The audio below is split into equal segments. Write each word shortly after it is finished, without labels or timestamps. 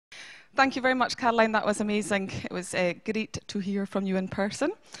Thank you very much, Caroline. That was amazing. It was great to hear from you in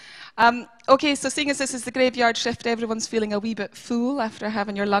person. Okay, so seeing as this is the graveyard shift, everyone's feeling a wee bit full after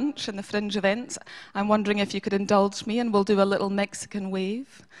having your lunch and the fringe events. I'm wondering if you could indulge me and we'll do a little Mexican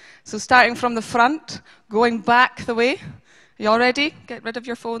wave. So starting from the front, going back the way. You all ready? Get rid of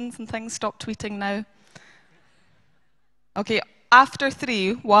your phones and things. Stop tweeting now. Okay, after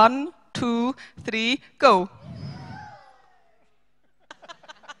 3, 1, 2, 3, go.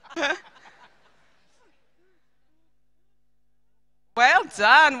 Well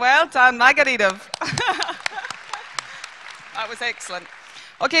done, Margarita. That was excellent.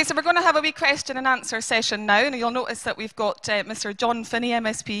 Okay, so we're going to have a wee question and answer session now, and you'll notice that we've got Mr. Finnie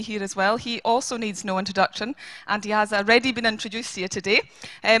MSP here as well. He also needs no introduction, and he has already been introduced to you today.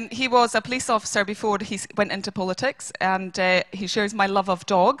 He was a police officer before he went into politics, and he shares my love of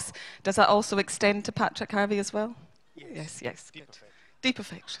dogs. Does that also extend to Patrick Harvey as well? Yes. Deep affection. Deep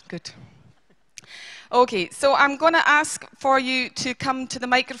affection, good. Okay, so I'm going to ask for you to come to the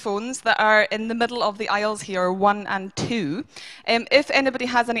microphones that are in the middle of the aisles here, 1 and 2. If anybody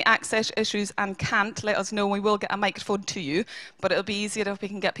has any access issues and can't, let us know. We will get a microphone to you, but it'll be easier if we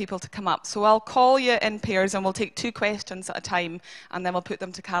can get people to come up. So I'll call you in pairs and we'll take 2 questions at a time, and then we'll put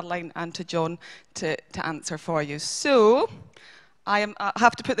them to Caroline and to John to answer for you. So I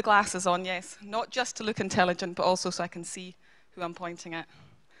have to put the glasses on, yes, not just to look intelligent, but also so I can see who I'm pointing at.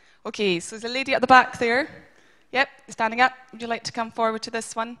 Okay, so there's a lady at the back there. Yep, standing up. Would you like to come forward to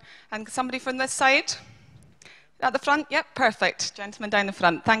this one? And somebody from this side? At the front? Yep, perfect. Gentleman down the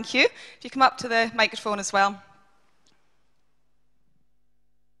front. Thank you. If you come up to the microphone as well.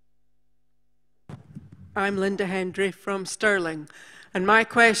 I'm Linda Hendry from Stirling, and my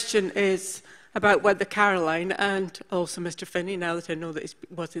question is about whether Caroline and also Mr. Finnie, now that I know that he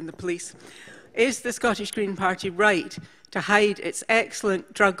was in the police, is the Scottish Green Party right to hide its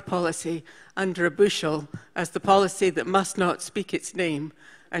excellent drug policy under a bushel as the policy that must not speak its name?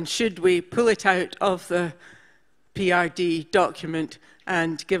 And should we pull it out of the PRD document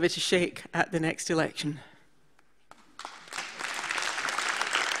and give it a shake at the next election?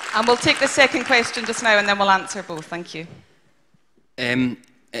 And we'll take the second question just now and then we'll answer both. Thank you. In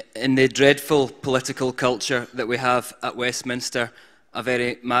the dreadful political culture that we have at Westminster, a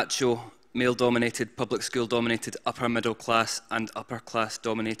very macho, male-dominated, public school-dominated, upper-middle class and upper-class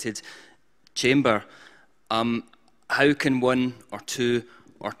dominated chamber, how can 1 or 2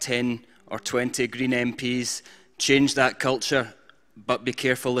 or 10 or 20 Green MPs change that culture, but be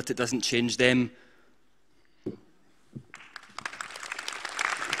careful that it doesn't change them?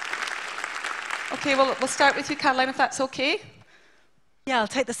 Okay, well, we'll start with you, Caroline, if that's okay. Yeah, I'll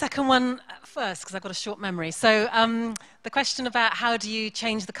take the second one first because I've got a short memory. So the question about how do you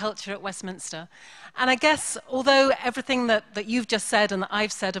change the culture at Westminster. And I guess although everything that you've just said and that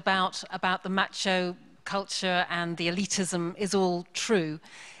I've said about the macho culture and the elitism is all true,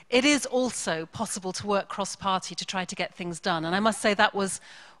 it is also possible to work cross-party to try to get things done. And I must say that was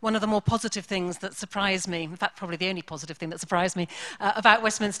one of the more positive things that surprised me, in fact, probably the only positive thing that surprised me about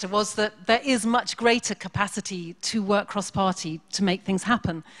Westminster was that there is much greater capacity to work cross-party to make things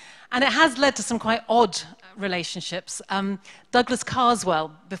happen. And it has led to some quite odd relationships. Douglas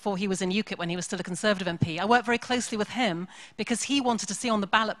Carswell, before he was in UKIP, when he was still a Conservative MP, I worked very closely with him because he wanted to see on the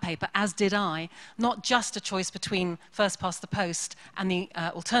ballot paper, as did I, not just a choice between first past the post and the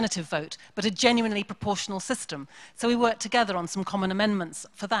alternative vote, but a genuinely proportional system. So we worked together on some common amendments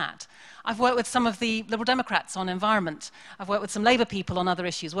for that. I've worked with some of the Liberal Democrats on environment. I've worked with some Labour people on other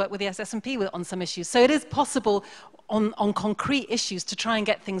issues, worked with the SNP on some issues. So it is possible on concrete issues to try and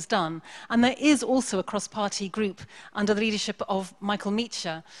get things done. And there is also a cross-party group under the leadership of Michael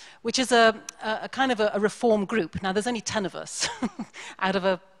Meacher, which is a kind of a reform group. Now, there's only 10 of us out of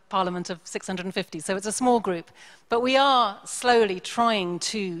a parliament of 650, so it's a small group. But we are slowly trying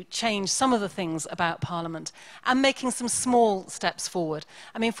to change some of the things about Parliament and making some small steps forward.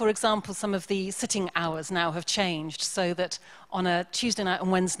 I mean, for example, some of the sitting hours now have changed so that on a Tuesday night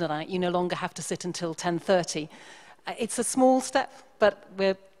and Wednesday night, you no longer have to sit until 10:30. It's a small step, but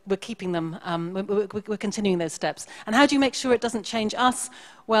we're keeping them, we're continuing those steps. And how do you make sure it doesn't change us?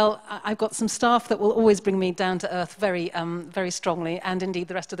 Well, I've got some staff that will always bring me down to earth very, very strongly, and indeed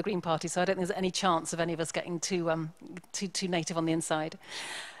the rest of the Green Party, so I don't think there's any chance of any of us getting too native on the inside.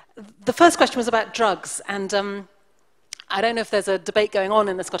 The first question was about drugs, and I don't know if there's a debate going on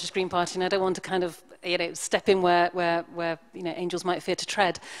in the Scottish Green Party, and I don't want to kind of step in where angels might fear to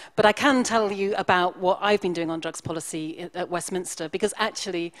tread. But I can tell you about what I've been doing on drugs policy at Westminster, because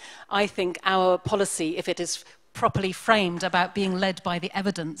actually I think our policy, if it is properly framed about being led by the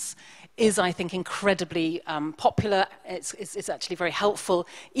evidence is, I think, incredibly popular. It's actually very helpful.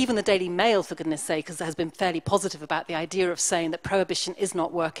 Even the Daily Mail, for goodness sake, has been fairly positive about the idea of saying that prohibition is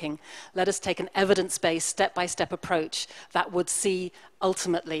not working. Let us take an evidence-based, step-by-step approach that would see,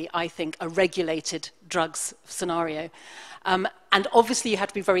 ultimately, I think, a regulated drugs scenario. And obviously, you have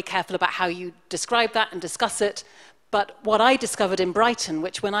to be very careful about how you describe that and discuss it. But what I discovered in Brighton,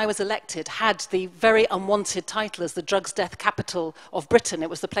 which when I was elected had the very unwanted title as the drugs death capital of Britain, it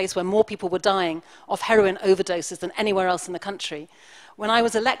was the place where more people were dying of heroin overdoses than anywhere else in the country. When I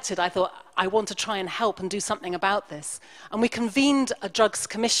was elected, I thought, I want to try and help and do something about this. And we convened a drugs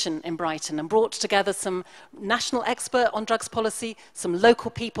commission in Brighton and brought together some national expert on drugs policy, some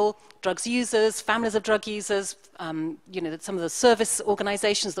local people, drugs users, families of drug users, you know, some of the service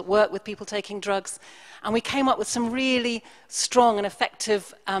organizations that work with people taking drugs. And we came up with some really strong and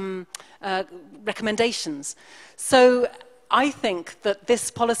effective recommendations. So I think that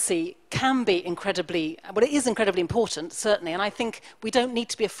this policy can be incredibly, well, it is incredibly important, certainly, and I think we don't need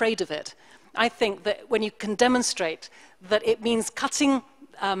to be afraid of it. I think that when you can demonstrate that it means cutting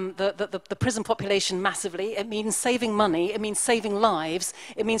the prison population massively, it means saving money, it means saving lives,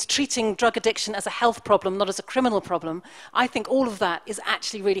 it means treating drug addiction as a health problem, not as a criminal problem. I think all of that is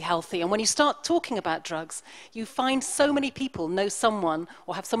actually really healthy. And when you start talking about drugs, you find so many people know someone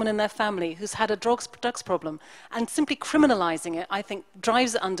or have someone in their family who's had a drugs problem. And simply criminalizing it, I think,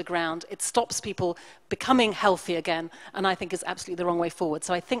 drives it underground. It stops people becoming healthy again, and I think is absolutely the wrong way forward.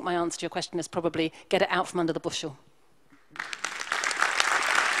 So I think my answer to your question is probably get it out from under the bushel.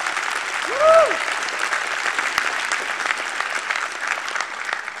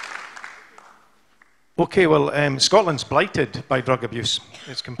 Okay, well, Scotland's blighted by drug abuse.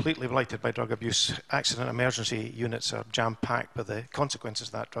 It's completely blighted by drug abuse. Accident emergency units are jam-packed with the consequences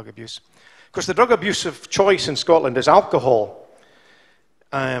of that drug abuse. Of course, the drug abuse of choice in Scotland is alcohol.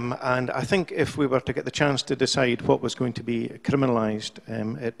 And I think if we were to get the chance to decide what was going to be criminalised,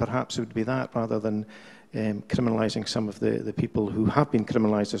 it perhaps would be that rather than criminalising some of the people who have been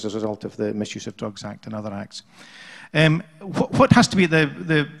criminalised as a result of the Misuse of Drugs Act and other acts. What has to be at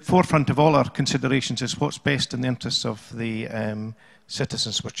the forefront of all our considerations is what's best in the interests of the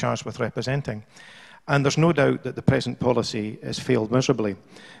citizens we're charged with representing. And there's no doubt that the present policy has failed miserably.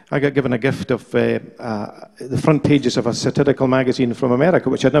 I got given a gift of the front pages of a satirical magazine from America,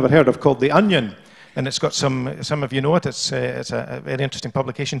 which I'd never heard of, called The Onion. And it's got some of you know it, it's a very interesting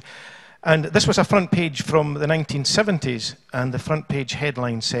publication. And this was a front page from the 1970s, and the front page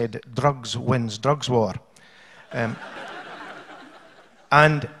headline said, "Drugs wins drugs war."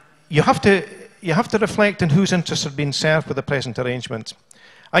 And you have to reflect on whose interests are being served with the present arrangement.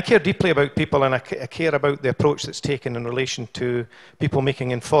 I care deeply about people, and I care about the approach that's taken in relation to people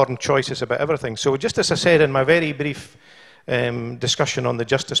making informed choices about everything. So just as I said in my very brief discussion on the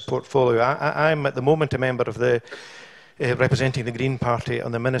justice portfolio, I'm at the moment a member of the representing the Green Party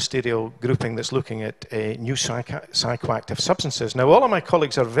on the ministerial grouping that's looking at new psychoactive substances. Now, all of my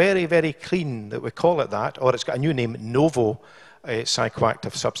colleagues are very, very keen that we call it that, or it's got a new name, novo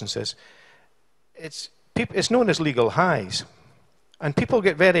psychoactive substances. It's known as legal highs. And people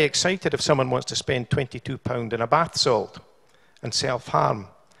get very excited if someone wants to spend £22 in a bath salt and self-harm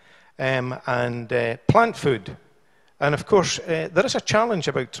and plant food. And of course, there is a challenge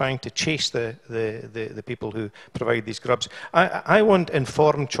about trying to chase the people who provide these grubs. I want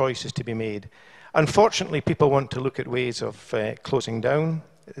informed choices to be made. Unfortunately, people want to look at ways of closing down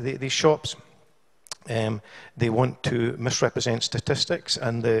these shops. They want to misrepresent statistics,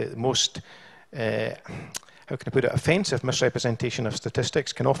 and the most, how can I put it, offensive misrepresentation of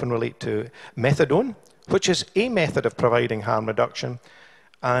statistics can often relate to methadone, which is a method of providing harm reduction,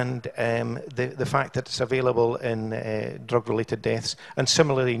 and the fact that it's available in drug-related deaths, and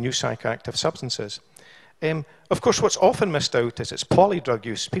similarly new psychoactive substances. Of course, what's often missed out is it's polydrug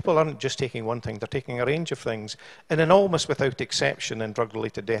use. People aren't just taking one thing, they're taking a range of things, and in almost without exception in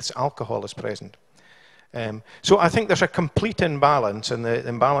drug-related deaths, alcohol is present. So I think there's a complete imbalance, and the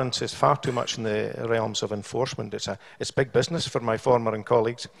imbalance is far too much in the realms of enforcement. It's big business for my former and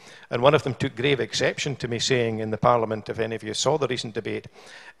colleagues, and one of them took grave exception to me saying in the Parliament, if any of you saw the recent debate,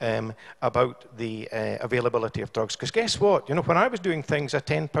 about the availability of drugs. Because guess what? You know, when I was doing things, a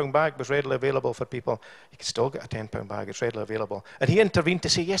 £10 bag was readily available for people. You can still get a £10 bag, it's readily available. And he intervened to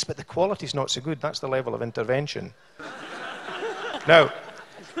say, yes, but the quality's not so good. That's the level of intervention. Now,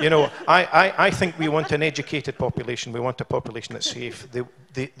 you know, I think we want an educated population. We want a population that's safe.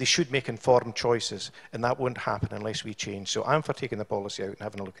 They should make informed choices, and that won't happen unless we change. So I'm for taking the policy out and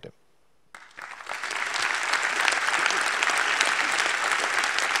having a look at it.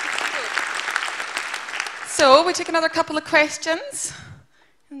 So we take another couple of questions.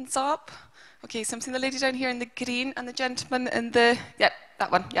 Hands up. Okay, so I'm seeing the lady down here in the green and the gentleman in the, yep,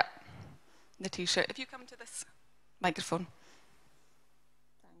 that one, yep, the t-shirt. If you come to this microphone.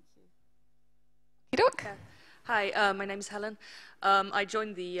 Thank you. Yeah. Hi, my name is Helen. I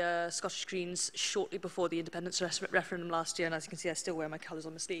joined the Scottish Greens shortly before the independence referendum last year, and as you can see, I still wear my colours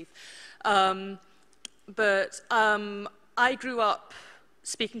on my sleeve. I grew up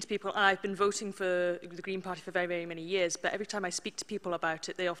speaking to people, and I've been voting for the Green Party for very, very many years, but every time I speak to people about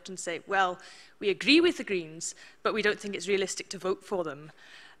it, they often say, well, we agree with the Greens, but we don't think it's realistic to vote for them.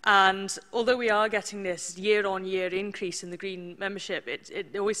 And although we are getting this year-on-year increase in the Green membership,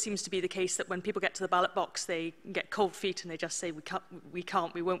 it always seems to be the case that when people get to the ballot box, they get cold feet and they just say, we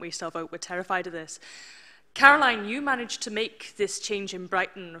won't waste our vote, we're terrified of this. Caroline, you managed to make this change in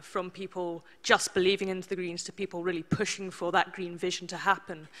Brighton from people just believing into the Greens to people really pushing for that green vision to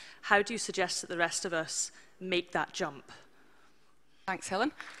happen. How do you suggest that the rest of us make that jump? Thanks,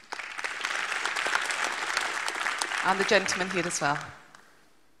 Helen. And the gentleman here as well.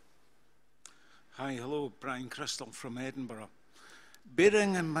 Hi, hello, Brian Crystal from Edinburgh.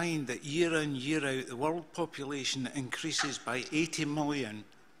 Bearing in mind that year in, year out, the world population increases by 80 million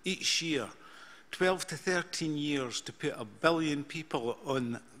each year, 12 to 13 years to put 1 billion people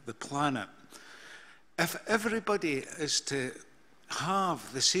on the planet. If everybody is to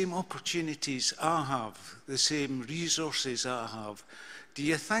have the same opportunities I have, the same resources I have, do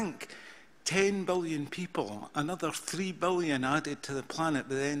you think 10 billion people, another 3 billion added to the planet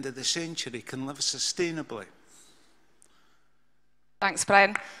by the end of the century, can live sustainably? Thanks,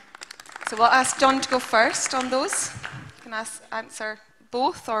 Brian. So we'll ask John to go first on those. You can answer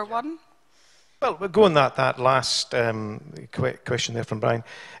both or one. Well, we'll go on that last question there from Brian.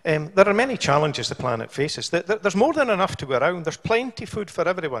 There are many challenges the planet faces. There's more than enough to go around. There's plenty of food for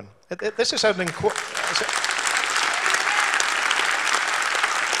everyone. This is an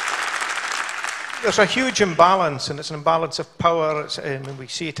there's a huge imbalance, and it's an imbalance of power. And we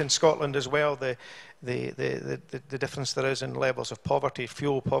see it in Scotland as well, the difference there is in levels of poverty,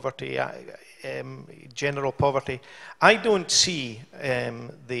 fuel poverty, general poverty. I don't see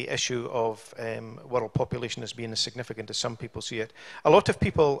the issue of world population as being as significant as some people see it. A lot of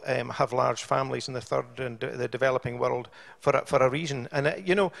people have large families in the third and the developing world for a reason. And,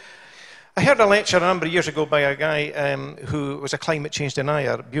 you know, I heard a lecture a number of years ago by a guy who was a climate change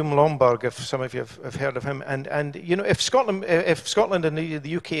denier, Bjorn Lomborg, if some of you have heard of him. And you know, if Scotland and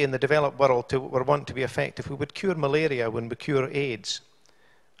the UK and the developed world were wanting to be effective, we would cure malaria when we cure AIDS,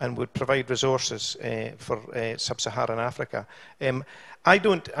 and would provide resources for sub-Saharan Africa. I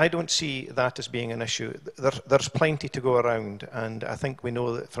don't see that as being an issue. There's plenty to go around, and I think we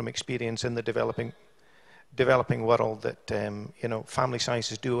know that from experience in the developing world that you know, family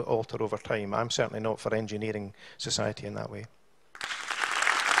sizes do alter over time. I'm certainly not for engineering society in that way.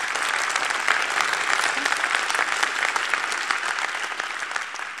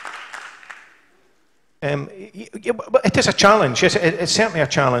 It is a challenge. Yes, it's certainly a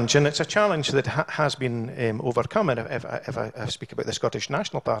challenge, and it's a challenge that has been overcome. And if I speak about the Scottish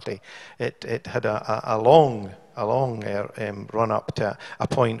National Party, it had a long run up to a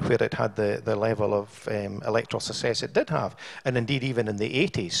point where it had the level of electoral success it did have, and indeed even in the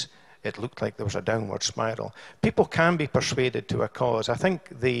 80s. It looked like there was a downward spiral. People can be persuaded to a cause. I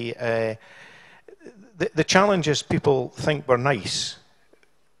think the challenge is people think we're nice.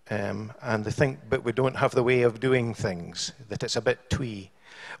 And they think, but we don't have the way of doing things, that it's a bit twee.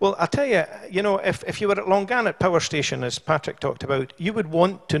 Well, I'll tell you, you know, if you were at Longannet Power Station, as Patrick talked about, you would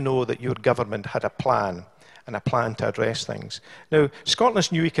want to know that your government had a plan, and a plan to address things. Now,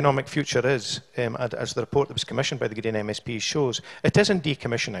 Scotland's new economic future is, as the report that was commissioned by the Green MSP shows, it is in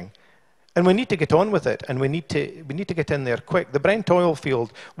decommissioning. And we need to get on with it, and we need to get in there quick. The Brent oil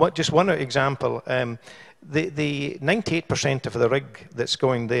field, just one example, the 98% of the rig that's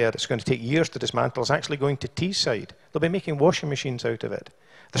going there, it's going to take years to dismantle, is actually going to Teesside. They'll be making washing machines out of it.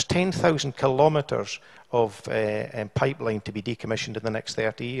 There's 10,000 kilometres of pipeline to be decommissioned in the next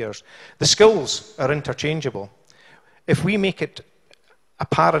 30 years. The skills are interchangeable. If we make it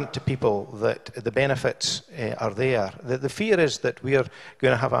apparent to people that the benefits are there, the fear is that we're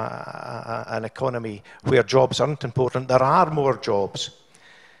going to have an economy where jobs aren't important. There are more jobs.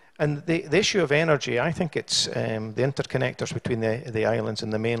 And the issue of energy, I think it's the interconnectors between the islands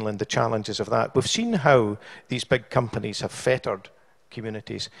and the mainland, the challenges of that. We've seen how these big companies have fettered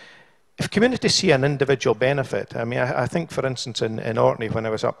communities. If communities see an individual benefit, I mean, I think, for instance, in Orkney, when I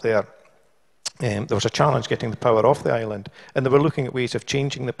was up there, there was a challenge getting the power off the island, and they were looking at ways of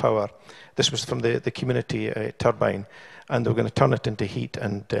changing the power. This was from the community turbine, and they were going to turn it into heat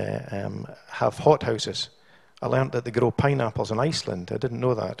and have hot houses. I learned that they grow pineapples in Iceland. I didn't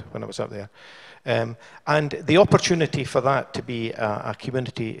know that when I was up there. And the opportunity for that to be a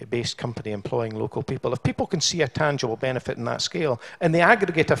community-based company employing local people, if people can see a tangible benefit in that scale, and the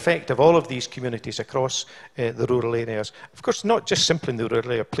aggregate effect of all of these communities across the rural areas, of course, not just simply in the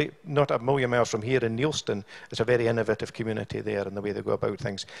rural area, not a million miles from here in Neilston, is a very innovative community there in the way they go about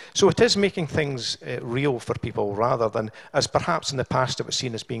things. So it is making things real for people rather than, as perhaps in the past it was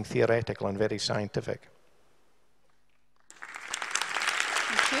seen as being theoretical and very scientific.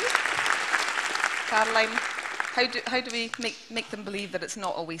 Caroline, how do we make them believe that it's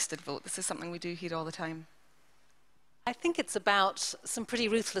not a wasted vote? This is something we do here all the time. I think it's about some pretty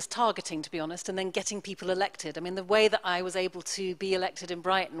ruthless targeting, to be honest, and then getting people elected. I mean, the way that I was able to be elected in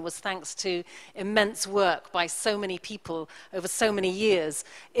Brighton was thanks to immense work by so many people over so many years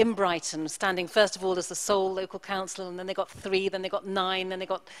in Brighton, standing first of all as the sole local councillor, and then they got 3, then they got 9, then they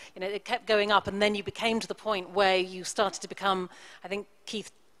got, it kept going up, and then you became to the point where you started to become, I think Keith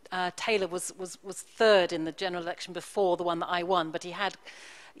Taylor was third in the general election before the one that I won, but he had,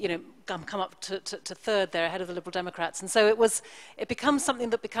 come up to third there ahead of the Liberal Democrats. And so it becomes something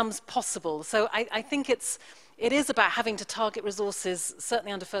that becomes possible. So I think it is about having to target resources,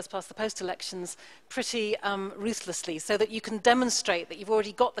 certainly under first past the post elections, pretty ruthlessly, so that you can demonstrate that you've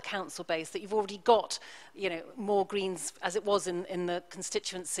already got the council base, that you've already got more Greens, as it was in the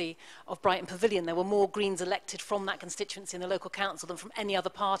constituency of Brighton Pavilion. There were more Greens elected from that constituency in the local council than from any other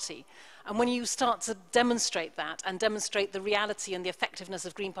party. And when you start to demonstrate that and demonstrate the reality and the effectiveness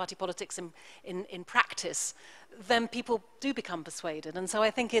of Green Party politics in practice, then people do become persuaded. And so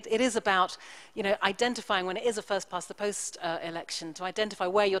I think it is about, identifying when it is a first past the post election, to identify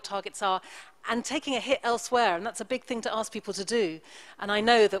where your targets are and taking a hit elsewhere. And that's a big thing to ask people to do. And I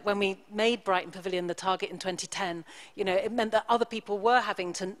know that when we made Brighton Pavilion the target in 2010, it meant that other people were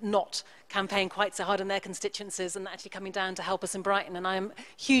having to not campaign quite so hard in their constituencies and actually coming down to help us in Brighton. And I am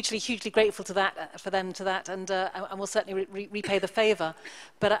hugely, hugely grateful to that, for them to that, and will certainly repay the favour.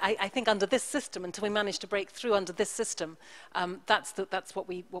 But I think under this system, until we manage to break through under this system, that's what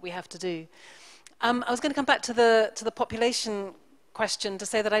we have to do. I was going to come back to the population question to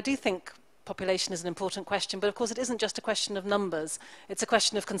say that I do think population is an important question, but of course it isn't just a question of numbers, it's a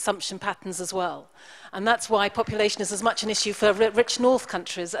question of consumption patterns as well. And that's why population is as much an issue for rich north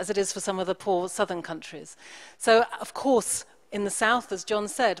countries as it is for some of the poor southern countries. So of course, in the south, as John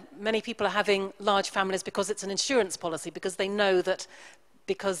said, many people are having large families because it's an insurance policy, because they know that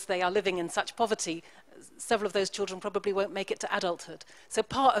because they are living in such poverty, several of those children probably won't make it to adulthood. So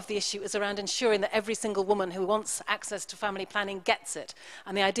part of the issue is around ensuring that every single woman who wants access to family planning gets it.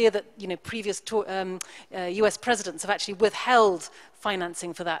 And the idea that previous US presidents have actually withheld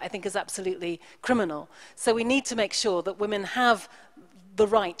financing for that, I think is absolutely criminal. So we need to make sure that women have the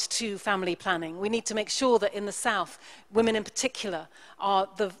right to family planning. We need to make sure that in the South, women in particular are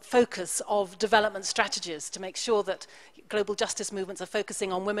the focus of development strategies, to make sure that global justice movements are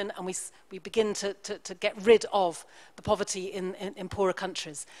focusing on women, and we begin to get rid of the poverty in poorer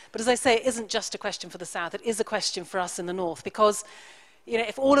countries. But as I say, it isn't just a question for the South, it is a question for us in the North, because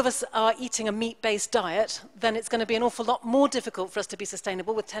if all of us are eating a meat-based diet, then it's going to be an awful lot more difficult for us to be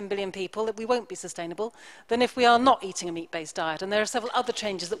sustainable with 10 billion people. We won't be sustainable than if we are not eating a meat-based diet. And there are several other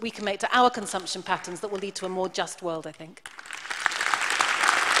changes that we can make to our consumption patterns that will lead to a more just world, I think.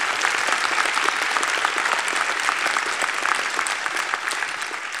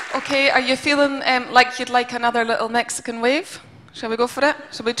 Okay, are you feeling like you'd like another little Mexican wave? Shall we go for it?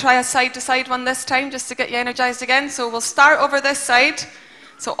 Shall we try a side-to-side one this time, just to get you energised again? So we'll start over this side.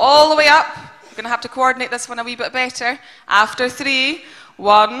 So all the way up. We're going to have to coordinate this one a wee bit better. After 3,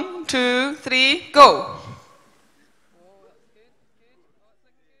 1, 2, 3, go.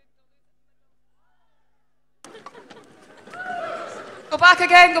 Go back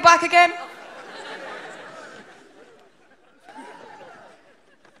again, go back again.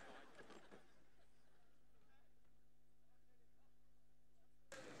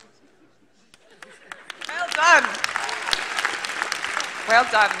 Well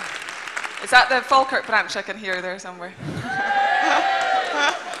done. Is that the Falkirk branch I can hear there somewhere?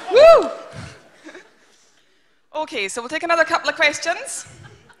 Woo! Okay, so we'll take another couple of questions.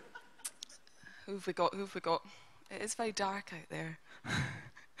 Who have we got? Who have we got? It is very dark out there.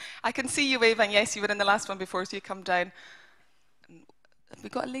 I can see you waving. Yes, you were in the last one before, so you come down. Have we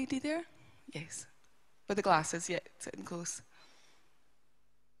got a lady there? Yes. With the glasses, yeah, sitting close.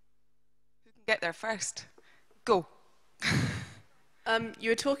 Who can get there first? Go. You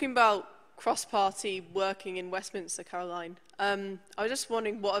were talking about cross-party working in Westminster, Caroline. I was just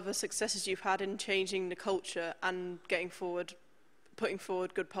wondering what other successes you've had in changing the culture and putting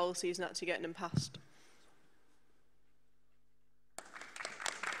forward good policies and actually getting them passed.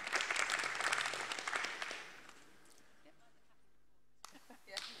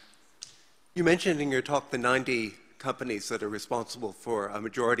 You mentioned in your talk the 90 companies that are responsible for a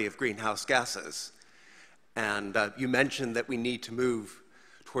majority of greenhouse gases. And you mentioned that we need to move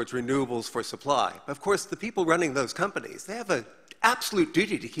towards renewables for supply. Of course, the people running those companies, they have an absolute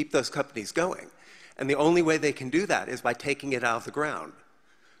duty to keep those companies going. And the only way they can do that is by taking it out of the ground.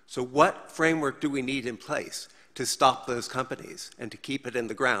 So what framework do we need in place to stop those companies and to keep it in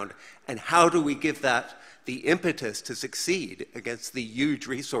the ground? And how do we give that the impetus to succeed against the huge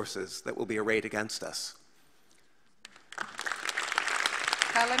resources that will be arrayed against us?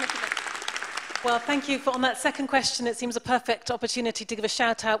 Well, thank you on that second question. It seems a perfect opportunity to give a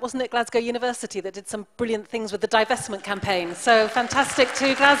shout out. Wasn't it Glasgow University that did some brilliant things with the divestment campaign? So fantastic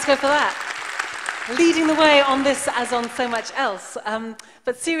to Glasgow for that. Leading the way on this as on so much else.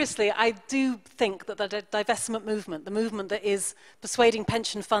 But seriously, I do think that the divestment movement, the movement that is persuading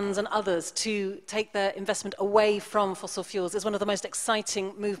pension funds and others to take their investment away from fossil fuels, is one of the most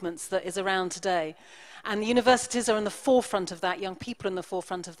exciting movements that is around today. And the universities are in the forefront of that, young people are in the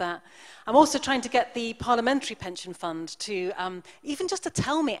forefront of that. I'm also trying to get the Parliamentary Pension Fund to, even just to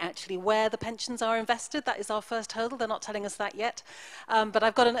tell me actually where the pensions are invested. That is our first hurdle, they're not telling us that yet. But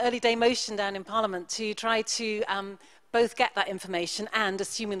I've got an early day motion down in Parliament to try to both get that information and,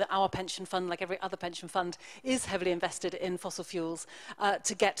 assuming that our pension fund, like every other pension fund, is heavily invested in fossil fuels,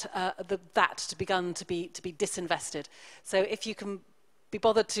 to get that to begin to be disinvested. So if you can be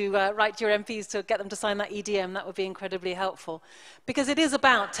bothered to write to your MPs to get them to sign that EDM, that would be incredibly helpful. Because it is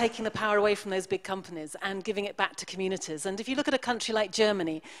about taking the power away from those big companies and giving it back to communities. And if you look at a country like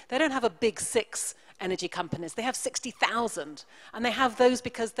Germany, they don't have a big 6 energy companies. They have 60,000. And they have those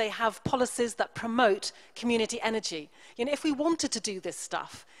because they have policies that promote community energy. You know, if we wanted to do this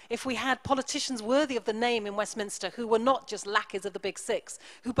stuff, if we had politicians worthy of the name in Westminster who were not just lackeys of the big 6,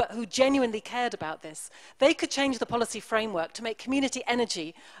 but who genuinely cared about this, they could change the policy framework to make community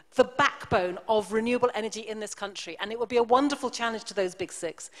energy the backbone of renewable energy in this country. And it would be a wonderful challenge to those big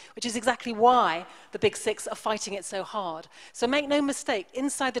 6, which is exactly why the big 6 are fighting it so hard. So make no mistake,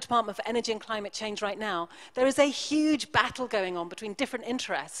 inside the Department for Energy and Climate Change right now, there is a huge battle going on between different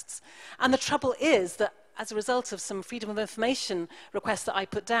interests. And the trouble is that as a result of some freedom of information requests that I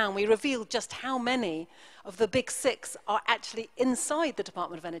put down, we revealed just how many of the big 6 are actually inside the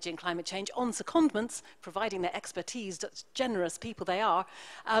Department of Energy and Climate Change on secondments, providing their expertise, such generous people they are.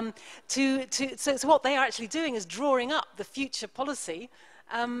 So what they are actually doing is drawing up the future policy,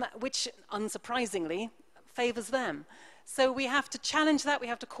 which, unsurprisingly, favours them. So we have to challenge that, we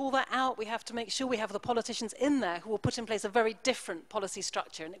have to call that out, we have to make sure we have the politicians in there who will put in place a very different policy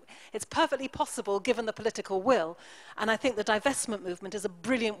structure. And it's perfectly possible given the political will. And I think the divestment movement is a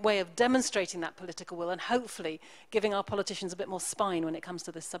brilliant way of demonstrating that political will and hopefully giving our politicians a bit more spine when it comes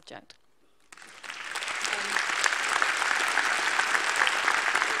to this subject.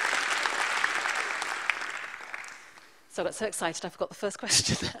 So I got so excited I forgot the first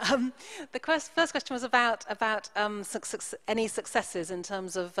question. The first question was about any successes in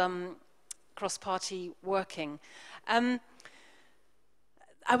terms of cross-party working. I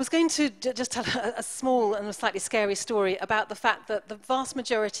was going to just tell a small and a slightly scary story about the fact that the vast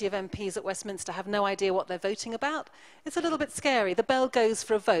majority of MPs at Westminster have no idea what they're voting about. It's a little bit scary. The bell goes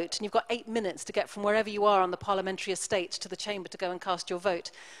for a vote, and you've got 8 minutes to get from wherever you are on the parliamentary estate to the chamber to go and cast your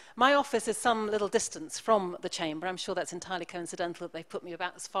vote. My office is some little distance from the chamber. I'm sure that's entirely coincidental that they've put me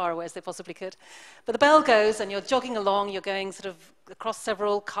about as far away as they possibly could. But the bell goes, and you're jogging along, you're going sort of across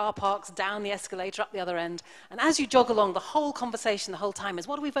several car parks, down the escalator, up the other end. And as you jog along, the whole conversation the whole time is,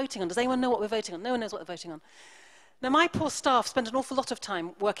 what are we voting on? Does anyone know what we're voting on? No one knows what they're voting on. Now, my poor staff spend an awful lot of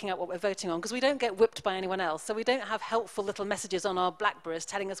time working out what we're voting on because we don't get whipped by anyone else, so we don't have helpful little messages on our Blackberries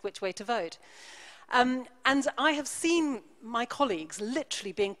telling us which way to vote. And I have seen my colleagues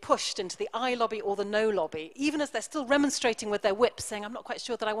literally being pushed into the I lobby or the no lobby, even as they're still remonstrating with their whips, saying, I'm not quite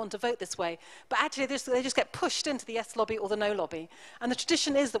sure that I want to vote this way. But actually, they just get pushed into the yes lobby or the no lobby. And the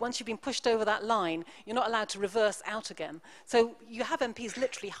tradition is that once you've been pushed over that line, you're not allowed to reverse out again. So you have MPs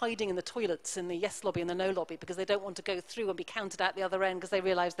literally hiding in the toilets in the yes lobby and the no lobby because they don't want to go through and be counted out the other end because they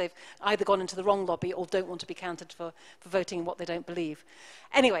realise they've either gone into the wrong lobby or don't want to be counted for voting in what they don't believe.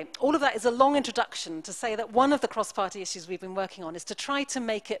 Anyway, all of that is a long introduction to say that one of the cross-party issues we've been working on is to try to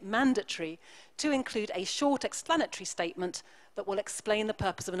make it mandatory to include a short explanatory statement that will explain the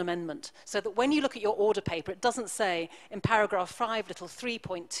purpose of an amendment, so that when you look at your order paper, it doesn't say in paragraph 5, little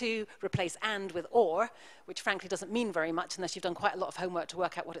 3.2, replace and with or, which frankly doesn't mean very much unless you've done quite a lot of homework to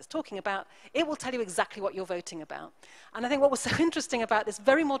work out what it's talking about. It will tell you exactly what you're voting about. And I think what was so interesting about this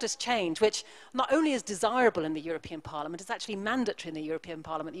very modest change, which not only is desirable in the European Parliament, it's actually mandatory in the European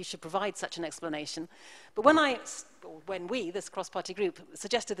Parliament that you should provide such an explanation. But when we, this cross-party group,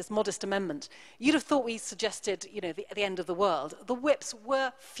 suggested this modest amendment, you'd have thought we suggested, you know, the end of the world. The whips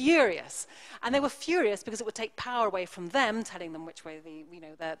were furious. And they were furious because it would take power away from them, telling them which way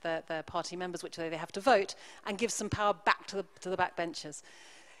their party members, which way they have to vote, and give some power back to the backbenchers.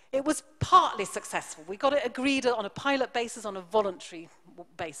 It was partly successful. We got it agreed on a pilot basis, on a voluntary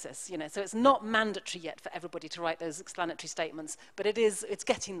basis, you know, so it's not mandatory yet for everybody to write those explanatory statements, but it's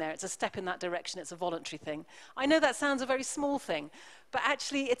getting there. It's a step in that direction. It's a voluntary thing. I know that sounds a very small thing, but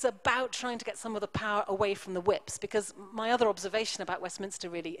actually it's about trying to get some of the power away from the whips, because my other observation about Westminster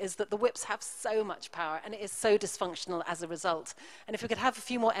really is that the whips have so much power and it is so dysfunctional as a result. And if we could have a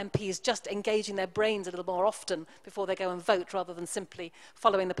few more MPs just engaging their brains a little more often before they go and vote, rather than simply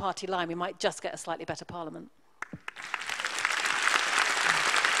following the party line, we might just get a slightly better Parliament.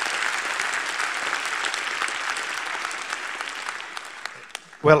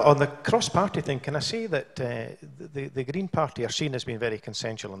 Well, on the cross-party thing, can I say that the Green Party are seen as being very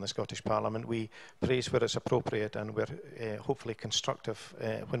consensual in the Scottish Parliament. We praise where it's appropriate, and we're hopefully constructive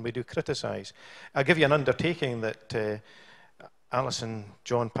when we do criticise. I'll give you an undertaking that Alison,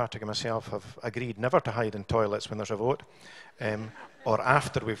 John, Patrick and myself have agreed never to hide in toilets when there's a vote, or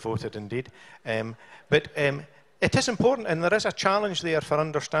after we've voted indeed. But it is important, and there is a challenge there for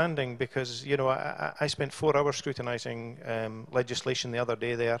understanding, because, you know, I spent 4 hours scrutinising legislation the other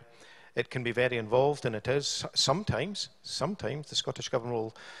day there. It can be very involved, and it is. Sometimes the Scottish Government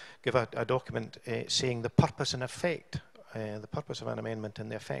will give a document saying the purpose and effect, the purpose of an amendment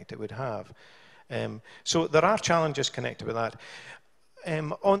and the effect it would have. So there are challenges connected with that.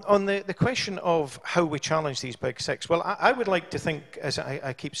 On the question of how we challenge these big six, well, I would like to think, as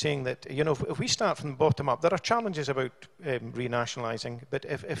I keep saying, that, you know, if we start from the bottom up, there are challenges about renationalising, but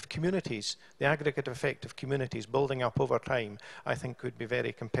if communities, the aggregate effect of communities building up over time, I think could be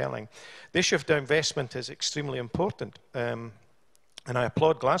very compelling. The issue of divestment is extremely important. And I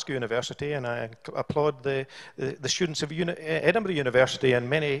applaud Glasgow University, and I applaud the students of Edinburgh University, and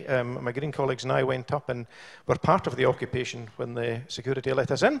many my Green colleagues and I went up and were part of the occupation when the security let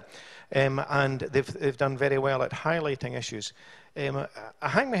us in, and they've done very well at highlighting issues. I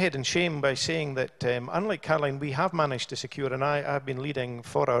hang my head in shame by saying that, unlike Caroline, we have managed to secure, and I have been leading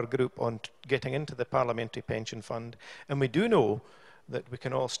for our group on getting into the Parliamentary Pension Fund, and we do know that we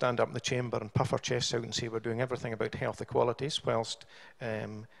can all stand up in the chamber and puff our chests out and say we're doing everything about health equalities, whilst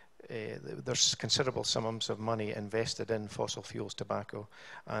there's considerable sums of money invested in fossil fuels, tobacco,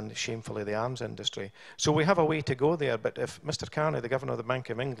 and shamefully the arms industry. So we have a way to go there, but if Mr. Carney, the Governor of the Bank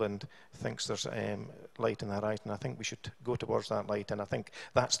of England, thinks there's light in the horizon, I think we should go towards that light, and I think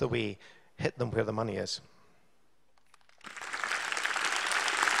that's the way, hit them where the money is.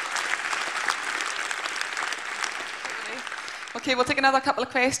 Okay, we'll take another couple of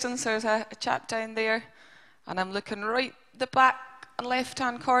questions. There's a chap down there, and I'm looking right the back and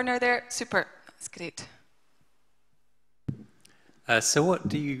left-hand corner there. Super, that's great. So what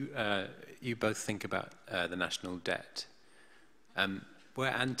do you both think about the national debt? We're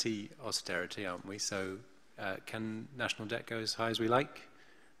anti-austerity, aren't we? So can national debt go as high as we like?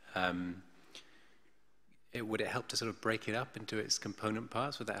 Would it help to sort of break it up into its component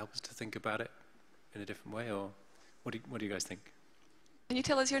parts? Would that help us to think about it in a different way, or what do you guys think? Can you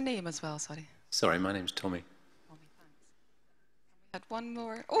tell us your name as well, sorry? Sorry, my name's Tommy. Tommy, thanks. We had one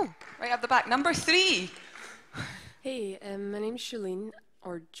more. Oh, right at the back, number 3. Hey, my name's Shalene,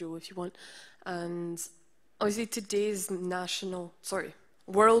 or Joe if you want, and obviously today's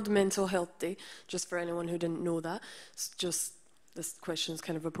World Mental Health Day, just for anyone who didn't know that. It's just, this question is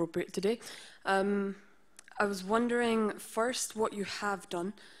kind of appropriate today. I was wondering, first, what you have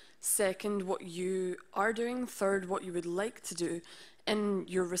done, second, what you are doing, third, what you would like to do in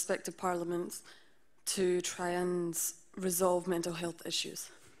your respective parliaments to try and resolve mental health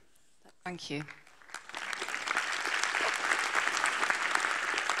issues. Thank you.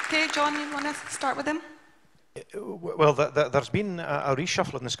 Okay, John, you want to start with him? Well, there's been a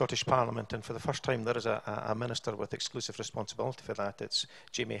reshuffle in the Scottish Parliament, and for the first time there is a minister with exclusive responsibility for that. It's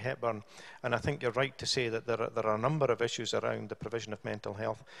Jamie Hepburn, and I think you're right to say that there are a number of issues around the provision of mental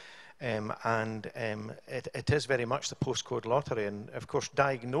health, and it is very much the postcode lottery, and of course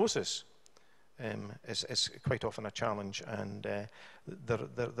diagnosis is quite often a challenge, and there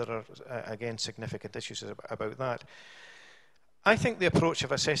are, again, significant issues about that. I think the approach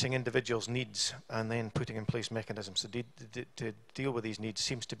of assessing individuals' needs and then putting in place mechanisms to deal with these needs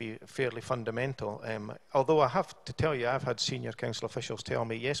seems to be fairly fundamental. Although I have to tell you, I've had senior council officials tell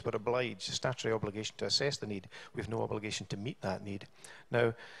me, yes, we're obliged, a statutory obligation to assess the need. We've no obligation to meet that need.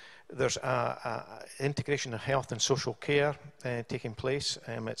 Now, there's integration of health and social care taking place.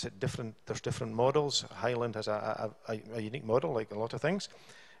 There's different models. Highland has a unique model, like a lot of things.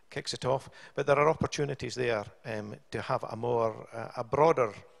 Kicks it off, but there are opportunities there to have a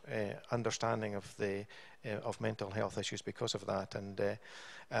broader understanding of mental health issues because of that. And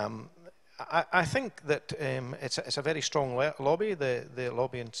I think that it's a very strong lobby, the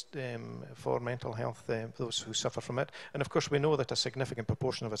lobby for mental health, those who suffer from it. And of course, we know that a significant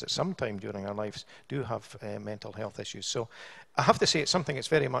proportion of us at some time during our lives do have mental health issues. So I have to say it's something that's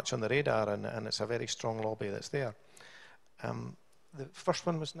very much on the radar, and it's a very strong lobby that's there. The first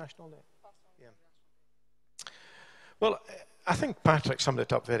one was national debt. Yeah. Well, I think Patrick summed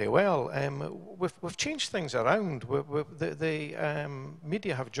it up very well. We've changed things around. The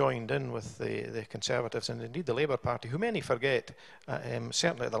media have joined in with the Conservatives and indeed the Labour Party, who many forget.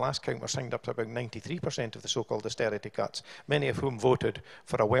 Certainly at the last count were signed up to about 93% of the so-called austerity cuts, many of whom voted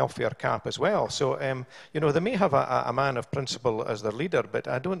for a welfare cap as well. So, you know, they may have a man of principle as their leader, but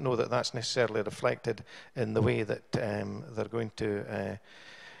I don't know that that's necessarily reflected in the way that they're going to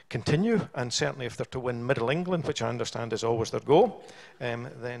continue, and certainly if they're to win Middle England, which I understand is always their goal,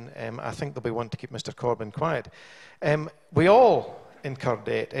 then I think they'll be one to keep Mr Corbyn quiet. We all incur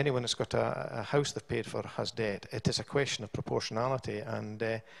debt. Anyone that's got a house they've paid for has debt. It is a question of proportionality,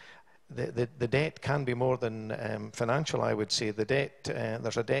 and the debt can be more than financial, I would say. The debt,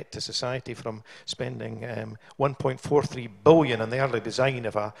 there's a debt to society from spending 1.43 billion on the early design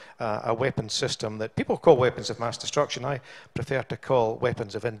of a weapons system that people call weapons of mass destruction. I prefer to call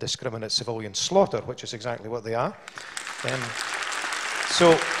weapons of indiscriminate civilian slaughter, which is exactly what they are.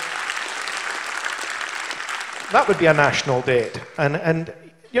 So that would be a national debt. And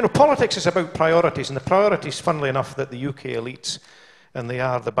you know, politics is about priorities, and the priorities, funnily enough, that the UK elites, and they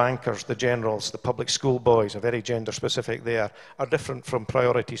are the bankers, the generals, the public school boys, are very gender specific there, are different from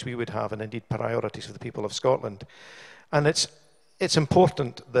priorities we would have, and indeed priorities of the people of Scotland. And it's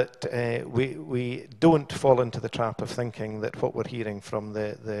important that we don't fall into the trap of thinking that what we're hearing from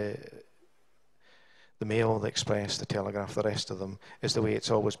the Mail, the Express, the Telegraph, the rest of them, is the way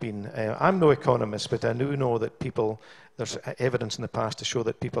it's always been. I'm no economist, but I do know that there's evidence in the past to show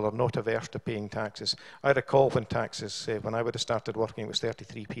that people are not averse to paying taxes. I recall when taxes, when I would have started working, it was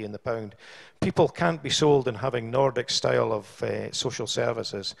 33p in the pound. People can't be sold in having Nordic style of social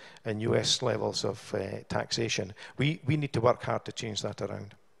services and US levels of taxation. We need to work hard to change that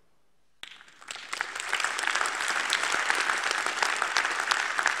around.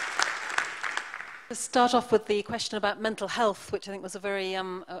 To start off with the question about mental health, which I think was a very,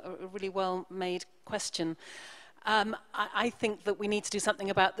 a really well-made question. I think that we need to do something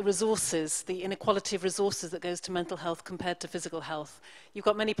about the resources, the inequality of resources that goes to mental health compared to physical health. You've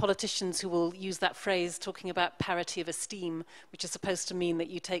got many politicians who will use that phrase talking about parity of esteem, which is supposed to mean that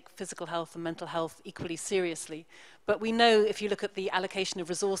you take physical health and mental health equally seriously. But we know if you look at the allocation of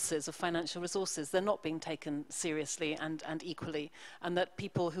resources, of financial resources, they're not being taken seriously and equally, and that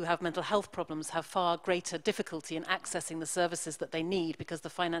people who have mental health problems have far greater difficulty in accessing the services that they need because the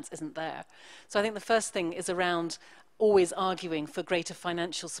finance isn't there. So I think the first thing is around always arguing for greater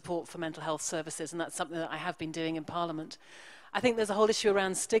financial support for mental health services, and that's something that I have been doing in Parliament. I think there's a whole issue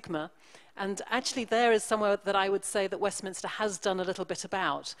around stigma, and actually there is somewhere that I would say that Westminster has done a little bit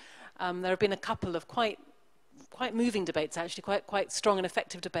about. There have been a couple of quite moving debates, actually, quite strong and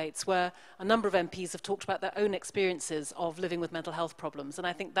effective debates, where a number of MPs have talked about their own experiences of living with mental health problems, and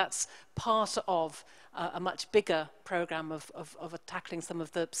I think that's part of a much bigger programme of tackling some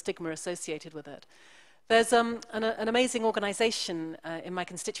of the stigma associated with it. There's an amazing organisation in my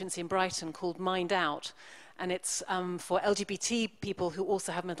constituency in Brighton called Mind Out, and it's for LGBT people who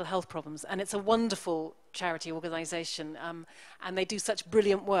also have mental health problems, and it's a wonderful charity organisation, and they do such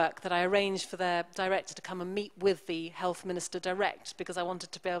brilliant work that I arranged for their director to come and meet with the health minister direct, because I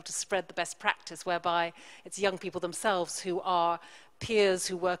wanted to be able to spread the best practice, whereby it's young people themselves who are peers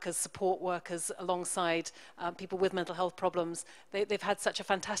who work as support workers alongside people with mental health problems. They've had such a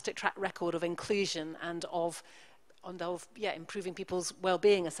fantastic track record of inclusion and of improving people's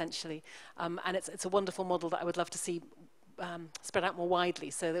well-being, essentially. And it's a wonderful model that I would love to see spread out more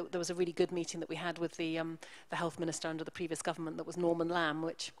widely. So there was a really good meeting that we had with the health minister under the previous government, that was Norman Lamb,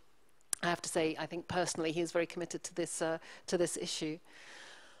 which I have to say, I think personally he is very committed to this issue.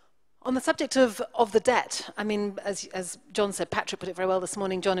 On the subject of the debt, I mean, as John said, Patrick put it very well this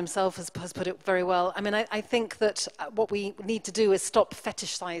morning, John himself has put it very well. I mean, I think that what we need to do is stop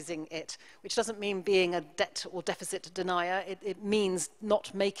fetishizing it, which doesn't mean being a debt or deficit denier. It means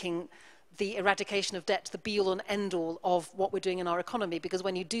not making the eradication of debt the be-all and end-all of what we're doing in our economy, because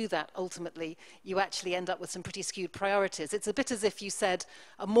when you do that, ultimately, you actually end up with some pretty skewed priorities. It's a bit as if you said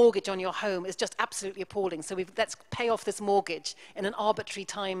a mortgage on your home is just absolutely appalling, so let's pay off this mortgage in an arbitrary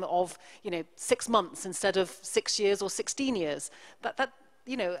time of 6 months instead of 6 years or 16 years.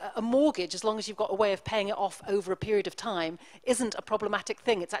 A mortgage, as long as you've got a way of paying it off over a period of time, isn't a problematic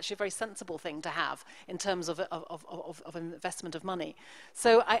thing. It's actually a very sensible thing to have in terms of investment of money.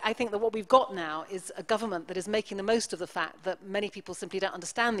 So I think that what we've got now is a government that is making the most of the fact that many people simply don't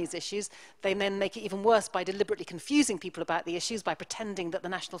understand these issues. They then make it even worse by deliberately confusing people about the issues, by pretending that the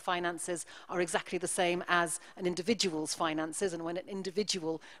national finances are exactly the same as an individual's finances, and when an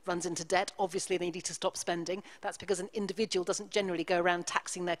individual runs into debt, obviously they need to stop spending. That's because an individual doesn't generally go around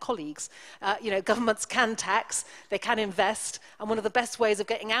taxing their colleagues. Governments can tax, they can invest, and one of the best ways of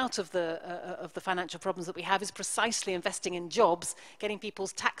getting out of the financial problems that we have is precisely investing in jobs, getting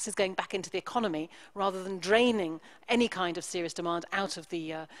people's taxes going back into the economy, rather than draining any kind of serious demand out of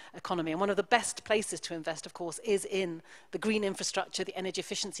the economy. And one of the best places to invest, of course, is in the green infrastructure, the energy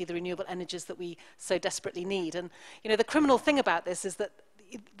efficiency, the renewable energies that we so desperately need. And the criminal thing about this is that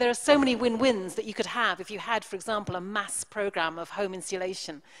there are so many win-wins that you could have if you had, for example, a mass program of home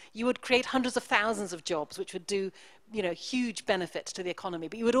insulation. You would create hundreds of thousands of jobs, which would do huge benefit to the economy.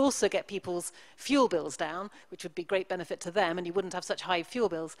 But you would also get people's fuel bills down, which would be great benefit to them, and you wouldn't have such high fuel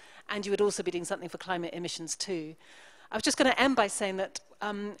bills. And you would also be doing something for climate emissions too. I was just going to end by saying that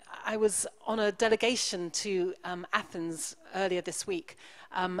I was on a delegation to Athens earlier this week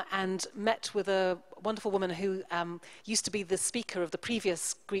and met with a wonderful woman who used to be the speaker of the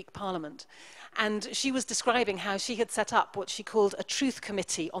previous Greek parliament. And she was describing how she had set up what she called a truth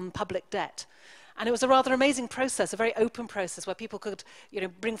committee on public debt. And it was a rather amazing process, a very open process where people could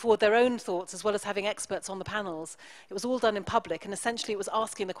bring forward their own thoughts as well as having experts on the panels. It was all done in public, and essentially it was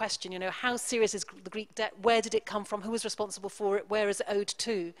asking the question, how serious is the Greek debt? Where did it come from? Who was responsible for it? Where is it owed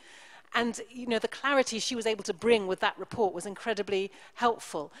to? And the clarity she was able to bring with that report was incredibly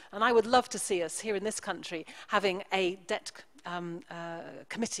helpful. And I would love to see us here in this country having a debt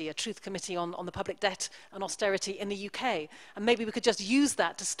committee, a truth committee on the public debt and austerity in the UK. And maybe we could just use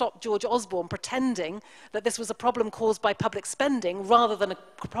that to stop George Osborne pretending that this was a problem caused by public spending rather than a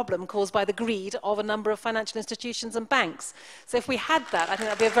problem caused by the greed of a number of financial institutions and banks. So if we had that, I think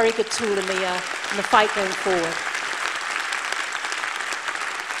that would be a very good tool in the fight going forward.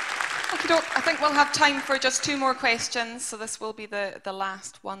 I think we'll have time for just 2 more questions, so this will be the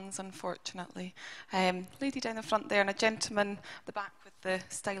last ones, unfortunately. Lady down the front there, and a gentleman at the back with the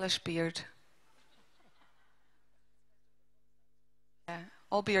stylish beard. Yeah,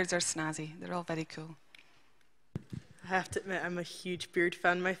 all beards are snazzy. They're all very cool. I have to admit, I'm a huge beard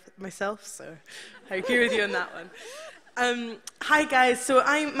fan myself, so I agree with you on that one. Hi guys, so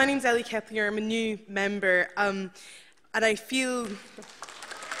my name's Ellie Keplinger. I'm a new member, and I feel...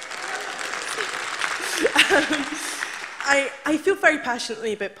 I feel very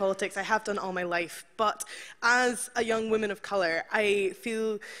passionately about politics. I have done all my life, but as a young woman of colour, I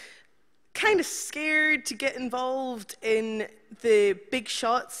feel kind of scared to get involved in the big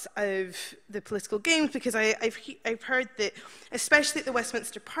shots of the political games, because I've heard that, especially at the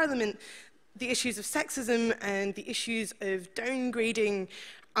Westminster Parliament, the issues of sexism and the issues of downgrading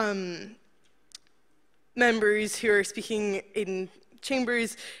members who are speaking in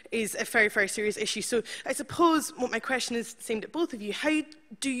chambers is a very, very serious issue. So I suppose what my question is aimed at both of you: how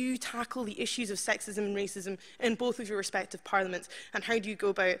do you tackle the issues of sexism and racism in both of your respective parliaments, and how do you go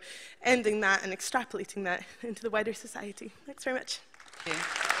about ending that and extrapolating that into the wider society? Thanks very much. Thank you.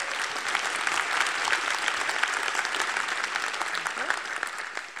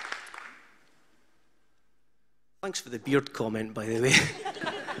 Thanks for the beard comment, by the way.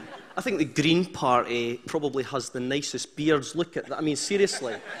 I think the Green Party probably has the nicest beards. Look at that. I mean,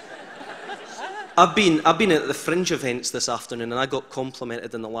 seriously. I've been at the Fringe events this afternoon, and I got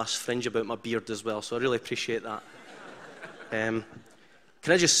complimented in the last Fringe about my beard as well, so I really appreciate that. Can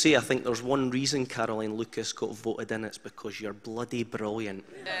I just say, I think there's one reason Caroline Lucas got voted in. It's because you're bloody brilliant.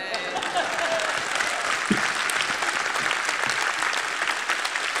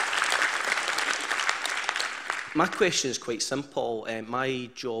 My question is quite simple. My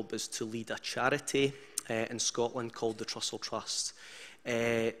job is to lead a charity in Scotland called the Trussell Trust.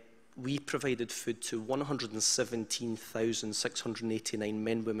 we provided food to 117,689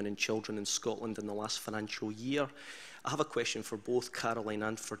 men, women and children in Scotland in the last financial year. I have a question for both Caroline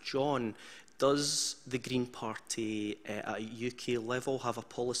and for John. Does the Green Party at a UK level have a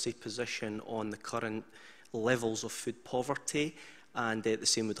policy position on the current levels of food poverty? And the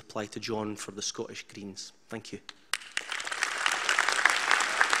same would apply to John for the Scottish Greens. Thank you.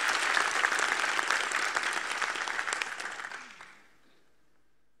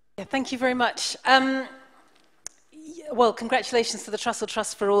 Yeah, thank you very much. Well, congratulations to the Trussell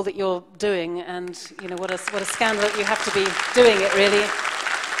Trust for all that you're doing, and you know what a scandal that you have to be doing it. Really, it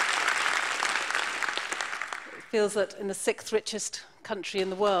feels that in the 6th richest country in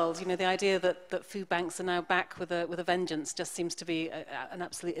the world, you know, the idea that food banks are now back with a vengeance just seems to be an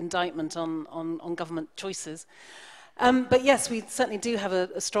absolute indictment on government choices. But yes, we certainly do have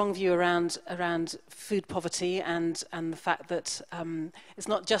a strong view around food poverty and the fact that it's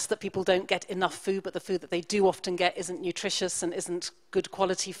not just that people don't get enough food, but the food that they do often get isn't nutritious and isn't good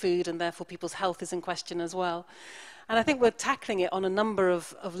quality food, and therefore people's health is in question as well. And I think we're tackling it on a number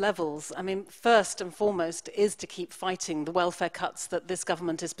of levels. I mean, first and foremost is to keep fighting the welfare cuts that this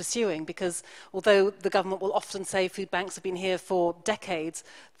government is pursuing, because although the government will often say food banks have been here for decades,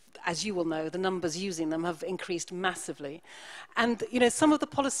 as you will know, the numbers using them have increased massively. And, you know, some of the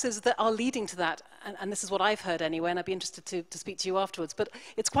policies that are leading to that, and this is what I've heard anyway, and I'd be interested to speak to you afterwards, but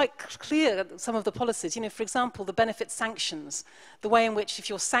it's quite clear that some of the policies, you know, for example, the benefit sanctions, the way in which if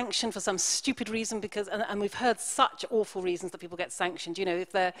you're sanctioned for some stupid reason, because, and we've heard such awful reasons that people get sanctioned, you know,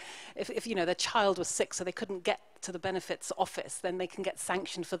 if you know, their child was sick so they couldn't get to the benefits office, then they can get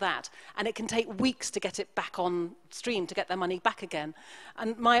sanctioned for that. And it can take weeks to get it back on stream, to get their money back again.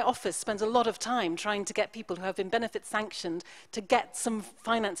 And my office spends a lot of time trying to get people who have been benefit sanctioned to get some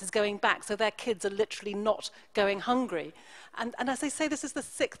finances going back so their kids are literally not going hungry. And as I say, this is the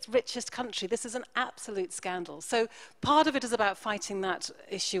 6th richest country. This is an absolute scandal. So part of it is about fighting that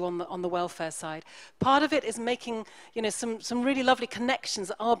issue on the welfare side. Part of it is making, you know, some really lovely connections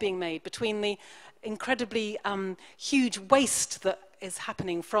that are being made between the incredibly huge waste that is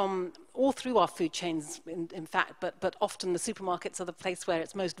happening from all through our food chains, in fact, but often the supermarkets are the place where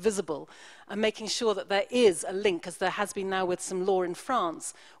it's most visible, and making sure that there is a link, as there has been now with some law in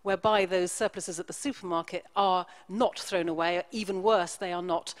France, whereby those surpluses at the supermarket are not thrown away, or even worse, they are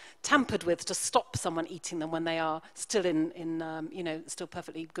not tampered with to stop someone eating them when they are still you know, still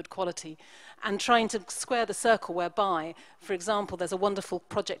perfectly good quality, and trying to square the circle whereby, for example, there's a wonderful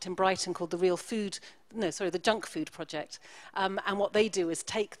project in Brighton called the Junk Food Project, and what they do is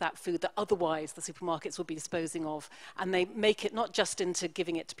take that food that otherwise the supermarkets would be disposing of, and they make it not just into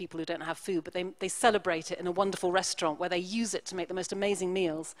giving it to people who don't have food, but they celebrate it in a wonderful restaurant where they use it to make the most amazing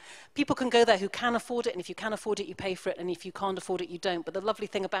meals. People can go there who can afford it, and if you can afford it, you pay for it, and if you can't afford it, you don't. But the lovely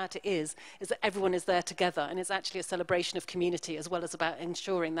thing about it is that everyone is there together, and it's actually a celebration of community as well as about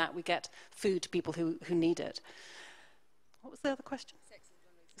ensuring that we get food to people who need it. What was the other question?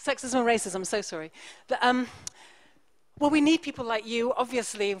 Sexism and racism, so sorry. Well, we need people like you,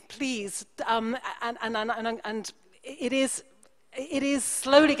 obviously, please, and it is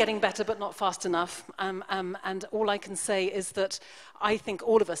slowly getting better, but not fast enough, and all I can say is that I think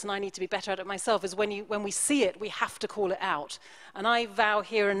all of us, and I need to be better at it myself, is when we see it, we have to call it out. And I vow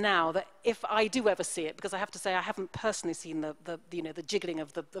here and now that if I do ever see it, because I have to say I haven't personally seen the jiggling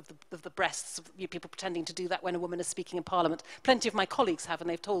of the breasts of people pretending to do that when a woman is speaking in Parliament. Plenty of my colleagues have, and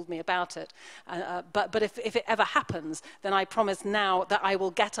they've told me about it. But if it ever happens, then I promise now that I will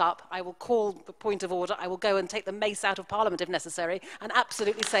get up, I will call the point of order, I will go and take the mace out of Parliament if necessary, and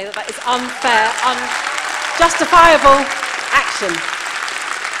absolutely say that that is unfair, unjustifiable action.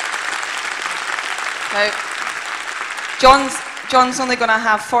 Now, John's only going to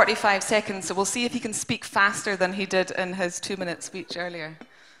have 45 seconds, so we'll see if he can speak faster than he did in his 2-minute speech earlier.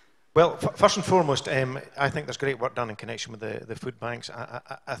 Well, first and foremost, I think there's great work done in connection with the food banks.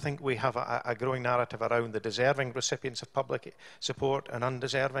 I think we have a growing narrative around the deserving recipients of public support and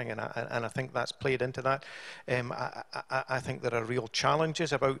undeserving, and I think that's played into that. I think there are real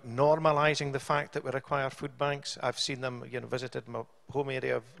challenges about normalising the fact that we require food banks. I've seen them, you know, visited my home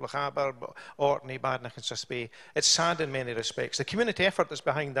area of Lochaber, Orkney, Badenoch and Susby. It's sad in many respects. The community effort that's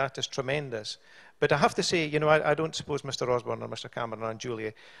behind that is tremendous. But I have to say, you know, I don't suppose Mr. Osborne or Mr. Cameron and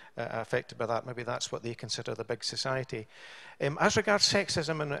Julie are affected by that. Maybe that's what they consider the big society. As regards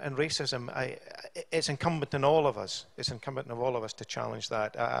sexism and racism, it's incumbent on all of us. It's incumbent on all of us to challenge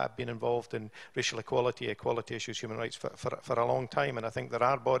that. I've been involved in racial equality issues, human rights for a long time, and I think there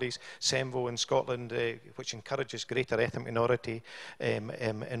are bodies, SEMVO in Scotland, which encourages greater ethnic minority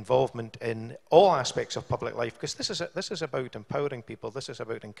involvement in all aspects of public life, because this is about empowering people, this is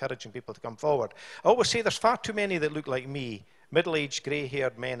about encouraging people to come forward. I always say there's far too many that look like me, middle-aged,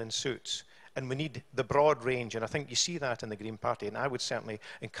 grey-haired men in suits, and we need the broad range, and I think you see that in the Green Party, and I would certainly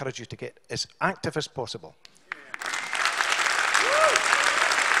encourage you to get as active as possible.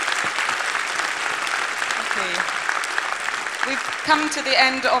 Okay. We've come to the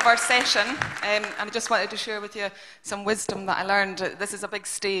end of our session, and I just wanted to share with you some wisdom that I learned. This is a big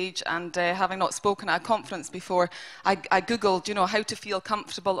stage, and having not spoken at a conference before, I Googled, you know, how to feel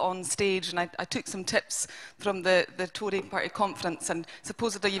comfortable on stage, and I took some tips from the Tory Party conference, and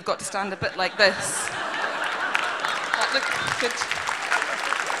supposedly you've got to stand a bit like this. That look good.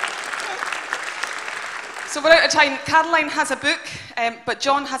 So we're out of time. Caroline has a book, but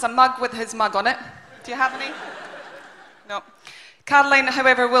John has a mug with his mug on it. Do you have any? No. Caroline,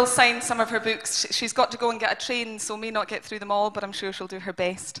 however, will sign some of her books. She's got to go and get a train, so may not get through them all, but I'm sure she'll do her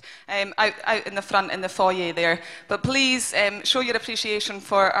best. Out in the front, in the foyer there. But please show your appreciation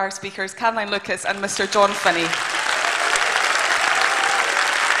for our speakers, Caroline Lucas and Mr. John Finnie.